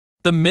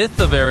The Myth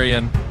of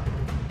Arion.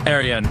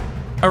 Arion,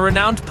 a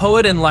renowned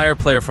poet and lyre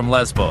player from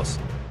Lesbos,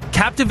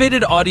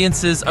 captivated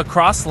audiences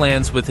across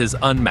lands with his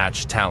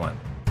unmatched talent.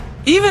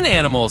 Even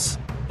animals,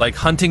 like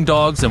hunting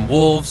dogs and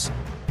wolves,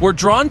 were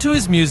drawn to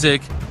his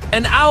music,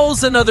 and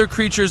owls and other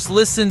creatures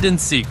listened in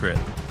secret.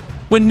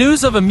 When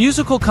news of a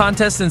musical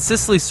contest in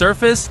Sicily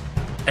surfaced,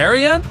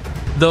 Arion,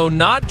 though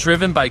not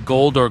driven by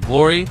gold or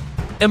glory,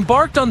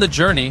 embarked on the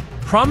journey,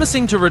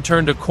 promising to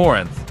return to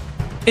Corinth.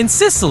 In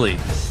Sicily,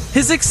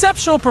 his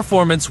exceptional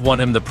performance won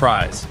him the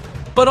prize.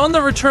 But on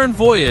the return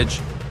voyage,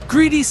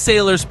 greedy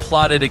sailors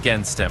plotted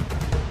against him.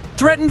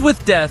 Threatened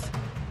with death,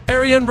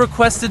 Arion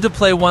requested to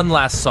play one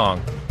last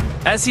song.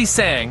 As he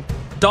sang,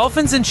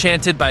 dolphins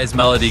enchanted by his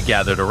melody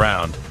gathered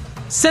around.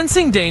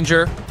 Sensing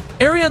danger,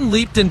 Arion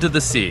leaped into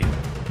the sea,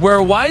 where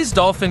a wise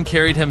dolphin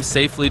carried him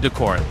safely to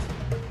Corinth.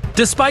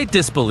 Despite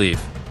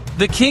disbelief,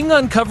 the king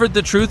uncovered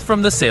the truth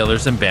from the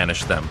sailors and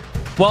banished them,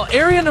 while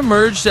Arion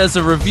emerged as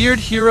a revered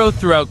hero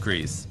throughout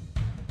Greece.